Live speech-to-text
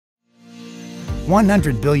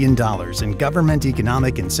$100 billion in government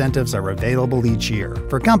economic incentives are available each year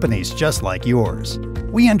for companies just like yours.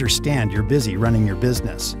 We understand you're busy running your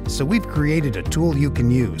business, so we've created a tool you can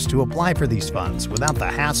use to apply for these funds without the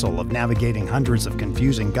hassle of navigating hundreds of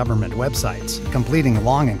confusing government websites, completing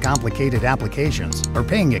long and complicated applications, or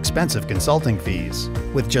paying expensive consulting fees.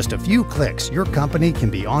 With just a few clicks, your company can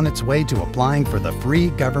be on its way to applying for the free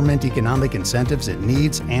government economic incentives it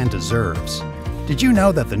needs and deserves. Did you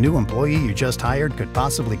know that the new employee you just hired could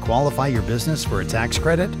possibly qualify your business for a tax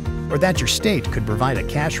credit? Or that your state could provide a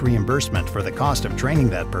cash reimbursement for the cost of training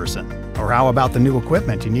that person? Or how about the new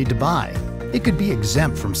equipment you need to buy? It could be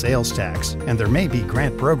exempt from sales tax, and there may be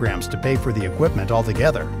grant programs to pay for the equipment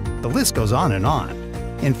altogether. The list goes on and on.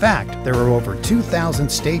 In fact, there are over 2,000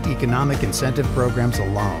 state economic incentive programs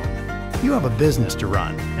alone. You have a business to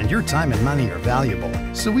run, and your time and money are valuable,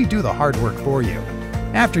 so we do the hard work for you.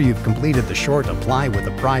 After you've completed the short Apply with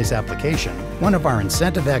Aprise application, one of our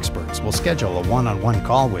incentive experts will schedule a one-on-one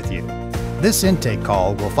call with you. This intake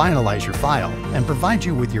call will finalize your file and provide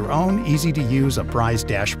you with your own easy-to-use Aprise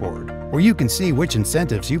dashboard, where you can see which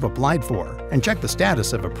incentives you've applied for and check the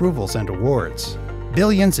status of approvals and awards.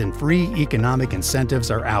 Billions in free economic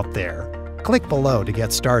incentives are out there. Click below to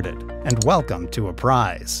get started, and welcome to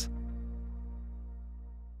Aprise.